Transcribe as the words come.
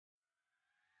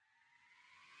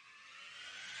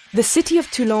The city of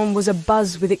Toulon was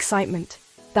abuzz with excitement.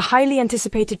 The highly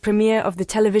anticipated premiere of the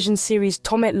television series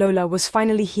Tom et Lola was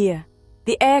finally here.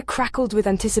 The air crackled with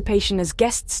anticipation as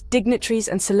guests, dignitaries,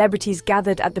 and celebrities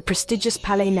gathered at the prestigious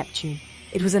Palais Neptune.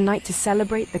 It was a night to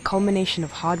celebrate the culmination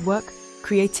of hard work,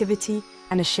 creativity,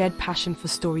 and a shared passion for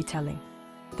storytelling.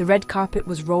 The red carpet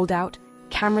was rolled out,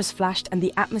 cameras flashed, and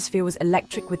the atmosphere was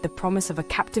electric with the promise of a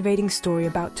captivating story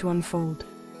about to unfold.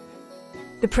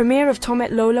 The premiere of Tom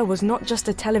et Lola was not just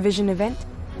a television event,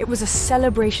 it was a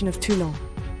celebration of Toulon.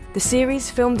 The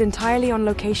series, filmed entirely on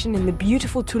location in the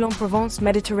beautiful Toulon-Provence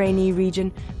Mediterranean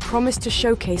region, promised to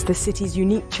showcase the city's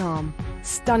unique charm,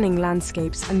 stunning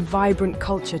landscapes, and vibrant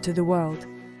culture to the world.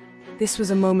 This was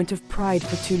a moment of pride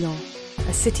for Toulon,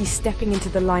 a city stepping into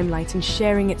the limelight and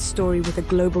sharing its story with a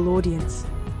global audience.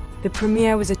 The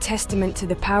premiere was a testament to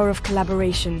the power of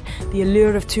collaboration, the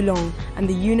allure of Toulon, and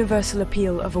the universal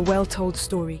appeal of a well-told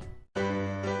story.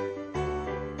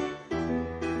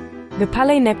 The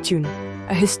Palais Neptune,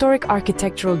 a historic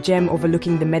architectural gem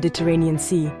overlooking the Mediterranean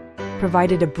Sea,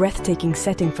 provided a breathtaking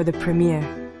setting for the premiere.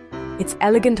 Its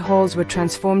elegant halls were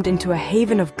transformed into a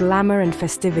haven of glamour and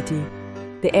festivity.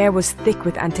 The air was thick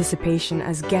with anticipation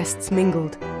as guests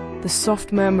mingled, the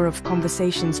soft murmur of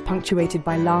conversations punctuated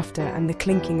by laughter and the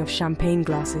clinking of champagne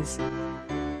glasses.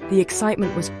 The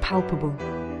excitement was palpable.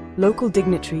 Local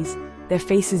dignitaries, their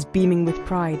faces beaming with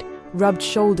pride, rubbed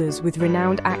shoulders with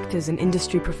renowned actors and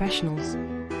industry professionals.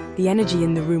 The energy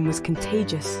in the room was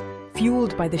contagious,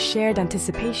 fueled by the shared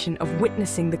anticipation of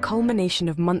witnessing the culmination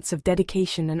of months of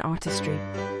dedication and artistry.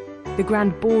 The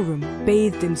grand ballroom,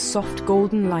 bathed in soft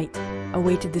golden light,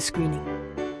 awaited the screening.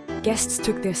 Guests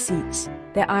took their seats,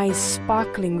 their eyes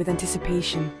sparkling with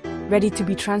anticipation, ready to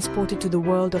be transported to the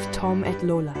world of Tom et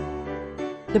Lola.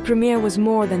 The premiere was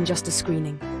more than just a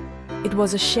screening. It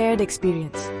was a shared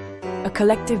experience, a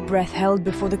collective breath held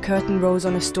before the curtain rose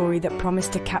on a story that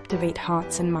promised to captivate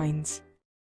hearts and minds.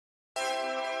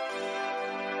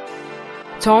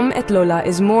 Tom et Lola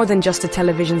is more than just a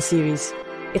television series.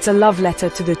 It's a love letter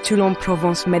to the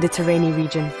Toulon-Provence Mediterranean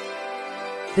region.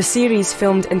 The series,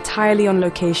 filmed entirely on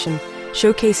location,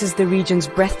 showcases the region's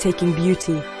breathtaking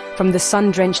beauty, from the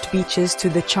sun-drenched beaches to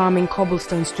the charming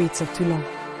cobblestone streets of Toulon.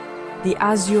 The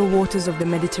azure waters of the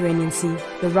Mediterranean Sea,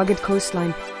 the rugged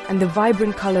coastline, and the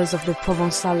vibrant colors of the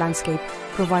Provençal landscape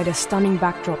provide a stunning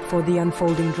backdrop for the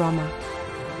unfolding drama.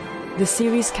 The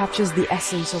series captures the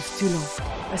essence of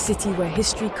Toulon, a city where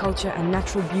history, culture, and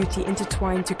natural beauty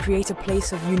intertwine to create a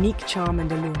place of unique charm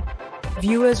and allure.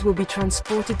 Viewers will be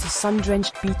transported to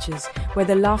sun-drenched beaches, where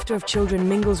the laughter of children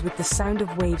mingles with the sound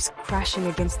of waves crashing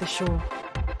against the shore.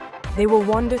 They will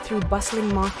wander through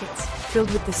bustling markets, filled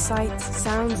with the sights,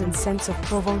 sounds, and scents of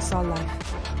Provençal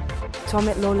life. Tom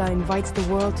et Lola invites the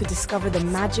world to discover the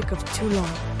magic of Toulon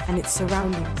and its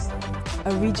surroundings,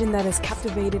 a region that has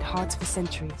captivated hearts for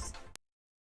centuries.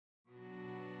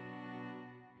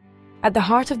 At the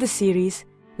heart of the series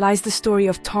lies the story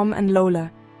of Tom and Lola,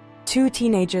 two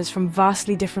teenagers from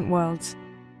vastly different worlds.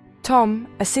 Tom,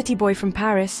 a city boy from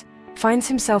Paris, finds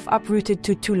himself uprooted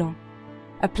to Toulon,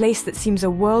 a place that seems a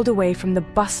world away from the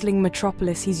bustling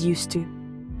metropolis he's used to.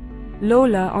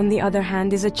 Lola, on the other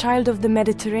hand, is a child of the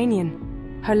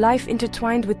Mediterranean, her life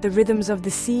intertwined with the rhythms of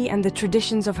the sea and the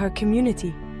traditions of her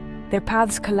community. Their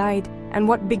paths collide, and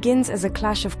what begins as a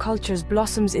clash of cultures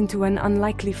blossoms into an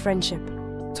unlikely friendship.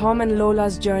 Tom and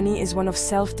Lola's journey is one of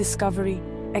self-discovery,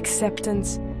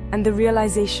 acceptance, and the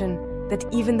realization that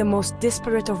even the most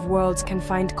disparate of worlds can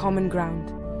find common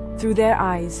ground. Through their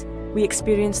eyes, we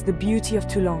experience the beauty of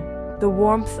Toulon, the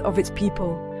warmth of its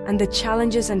people, and the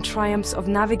challenges and triumphs of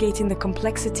navigating the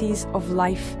complexities of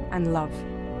life and love.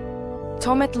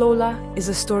 Tom et Lola is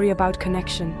a story about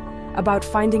connection, about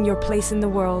finding your place in the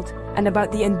world, and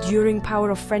about the enduring power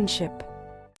of friendship.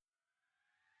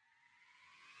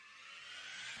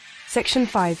 Section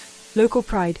 5. Local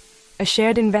Pride, a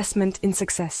shared investment in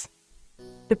success.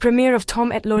 The premiere of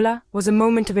Tom et Lola was a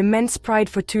moment of immense pride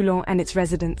for Toulon and its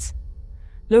residents.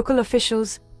 Local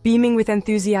officials, beaming with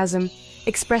enthusiasm,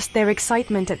 expressed their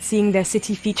excitement at seeing their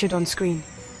city featured on screen.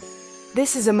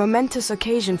 "This is a momentous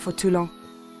occasion for Toulon,"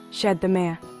 shared the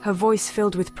mayor, her voice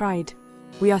filled with pride.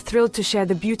 "We are thrilled to share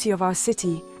the beauty of our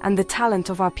city and the talent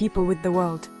of our people with the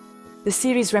world." The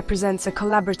series represents a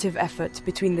collaborative effort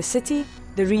between the city,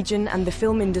 the region, and the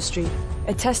film industry,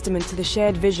 a testament to the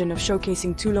shared vision of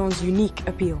showcasing Toulon's unique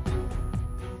appeal.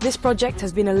 "This project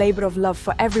has been a labor of love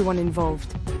for everyone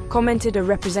involved," commented a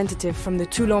representative from the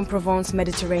Toulon-Provence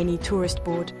Mediterranean Tourist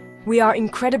Board. "We are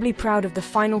incredibly proud of the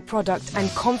final product and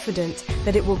confident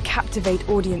that it will captivate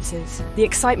audiences." The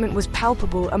excitement was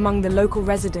palpable among the local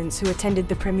residents who attended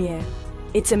the premiere.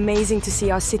 It's amazing to see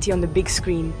our city on the big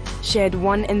screen, shared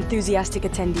one enthusiastic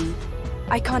attendee.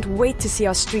 I can't wait to see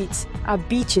our streets, our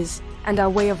beaches, and our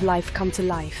way of life come to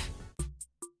life.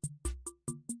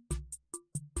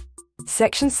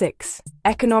 Section 6.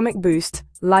 Economic boost,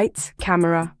 lights,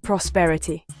 camera,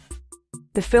 prosperity.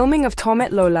 The filming of Tom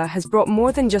et Lola has brought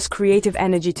more than just creative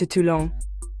energy to Toulon.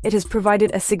 It has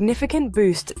provided a significant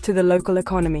boost to the local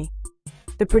economy.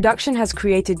 The production has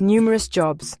created numerous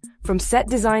jobs, from set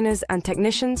designers and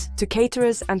technicians to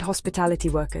caterers and hospitality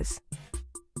workers.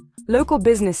 Local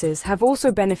businesses have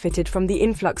also benefited from the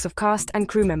influx of cast and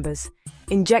crew members,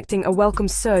 injecting a welcome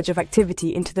surge of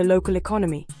activity into the local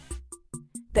economy.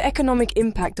 The economic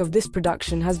impact of this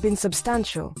production has been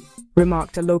substantial,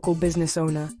 remarked a local business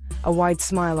owner, a wide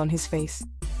smile on his face.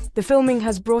 The filming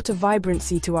has brought a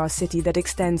vibrancy to our city that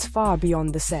extends far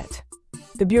beyond the set.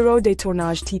 The Bureau des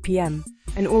Tournages TPM,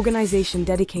 an organization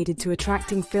dedicated to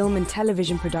attracting film and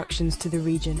television productions to the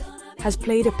region, has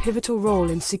played a pivotal role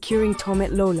in securing Tom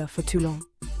et Lola for Toulon.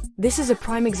 This is a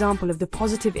prime example of the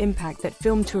positive impact that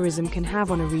film tourism can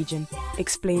have on a region,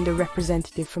 explained a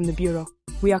representative from the Bureau.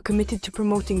 We are committed to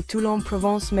promoting Toulon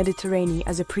Provence Méditerranée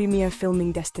as a premier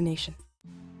filming destination.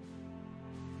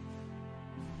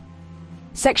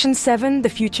 Section 7, The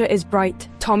Future is Bright,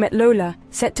 Tom et Lola,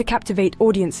 set to captivate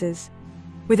audiences.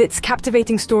 With its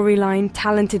captivating storyline,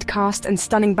 talented cast and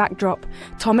stunning backdrop,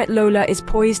 Tom et Lola is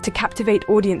poised to captivate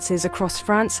audiences across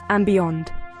France and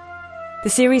beyond. The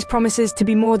series promises to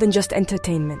be more than just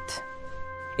entertainment.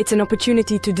 It's an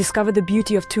opportunity to discover the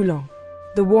beauty of Toulon,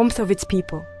 the warmth of its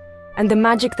people, and the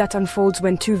magic that unfolds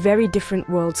when two very different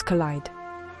worlds collide.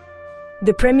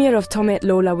 The premiere of Tom et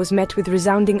Lola was met with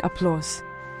resounding applause,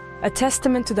 a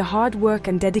testament to the hard work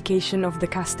and dedication of the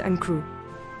cast and crew.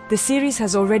 The series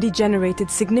has already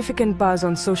generated significant buzz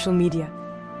on social media,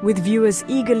 with viewers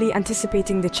eagerly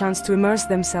anticipating the chance to immerse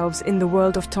themselves in the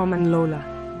world of Tom and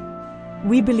Lola.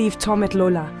 We believe Tom et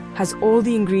Lola has all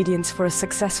the ingredients for a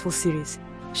successful series,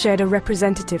 shared a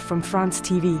representative from France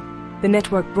TV, the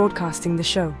network broadcasting the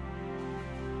show.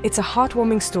 It's a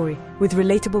heartwarming story with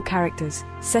relatable characters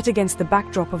set against the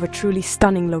backdrop of a truly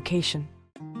stunning location.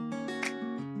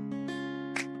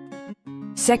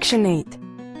 Section 8.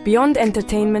 Beyond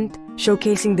entertainment,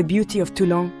 showcasing the beauty of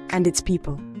Toulon and its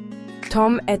people.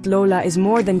 Tom et Lola is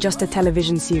more than just a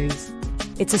television series.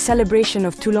 It's a celebration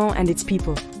of Toulon and its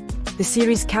people. The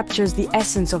series captures the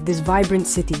essence of this vibrant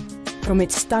city, from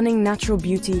its stunning natural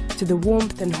beauty to the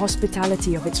warmth and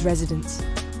hospitality of its residents.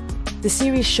 The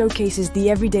series showcases the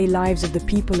everyday lives of the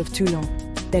people of Toulon,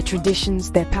 their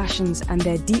traditions, their passions, and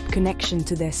their deep connection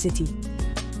to their city.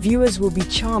 Viewers will be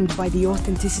charmed by the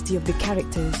authenticity of the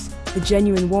characters, the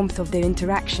genuine warmth of their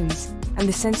interactions, and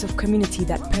the sense of community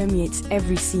that permeates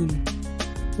every scene.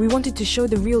 We wanted to show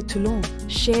the real Toulon,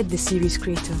 shared the series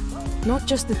creator. Not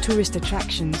just the tourist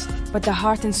attractions, but the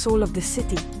heart and soul of the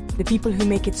city, the people who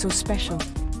make it so special.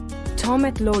 Tom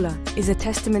et Lola is a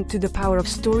testament to the power of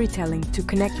storytelling to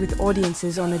connect with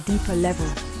audiences on a deeper level,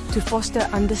 to foster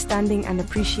understanding and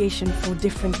appreciation for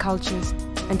different cultures,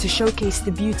 and to showcase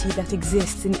the beauty that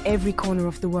exists in every corner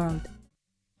of the world.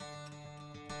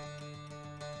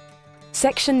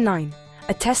 Section 9.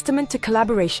 A testament to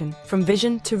collaboration, from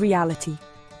vision to reality.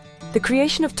 The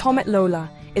creation of Tom et Lola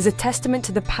is a testament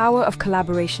to the power of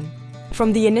collaboration.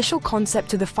 From the initial concept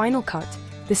to the final cut,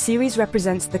 the series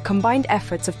represents the combined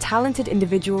efforts of talented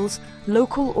individuals,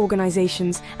 local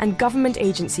organizations, and government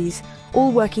agencies,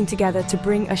 all working together to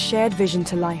bring a shared vision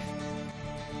to life.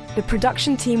 The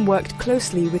production team worked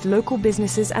closely with local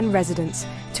businesses and residents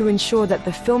to ensure that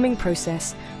the filming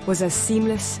process was as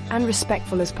seamless and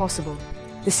respectful as possible.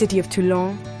 The City of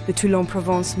Toulon, the Toulon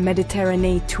Provence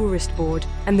Méditerranée Tourist Board,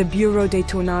 and the Bureau des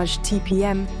Tournages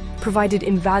TPM provided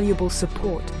invaluable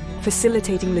support,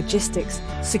 facilitating logistics,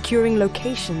 securing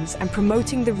locations, and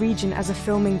promoting the region as a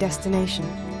filming destination.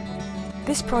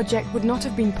 This project would not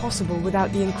have been possible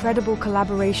without the incredible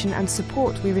collaboration and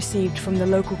support we received from the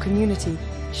local community,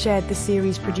 shared the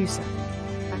series producer.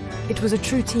 It was a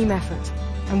true team effort,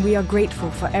 and we are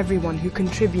grateful for everyone who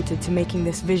contributed to making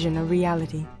this vision a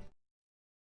reality.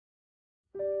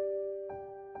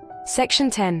 Section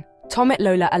 10. Tom et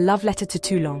Lola, a love letter to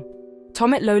Toulon.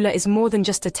 Tom et Lola is more than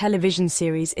just a television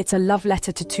series, it's a love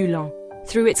letter to Toulon.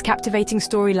 Through its captivating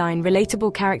storyline,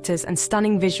 relatable characters, and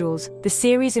stunning visuals, the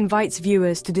series invites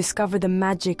viewers to discover the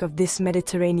magic of this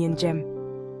Mediterranean gem.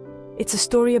 It's a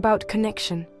story about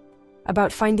connection,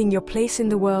 about finding your place in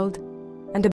the world,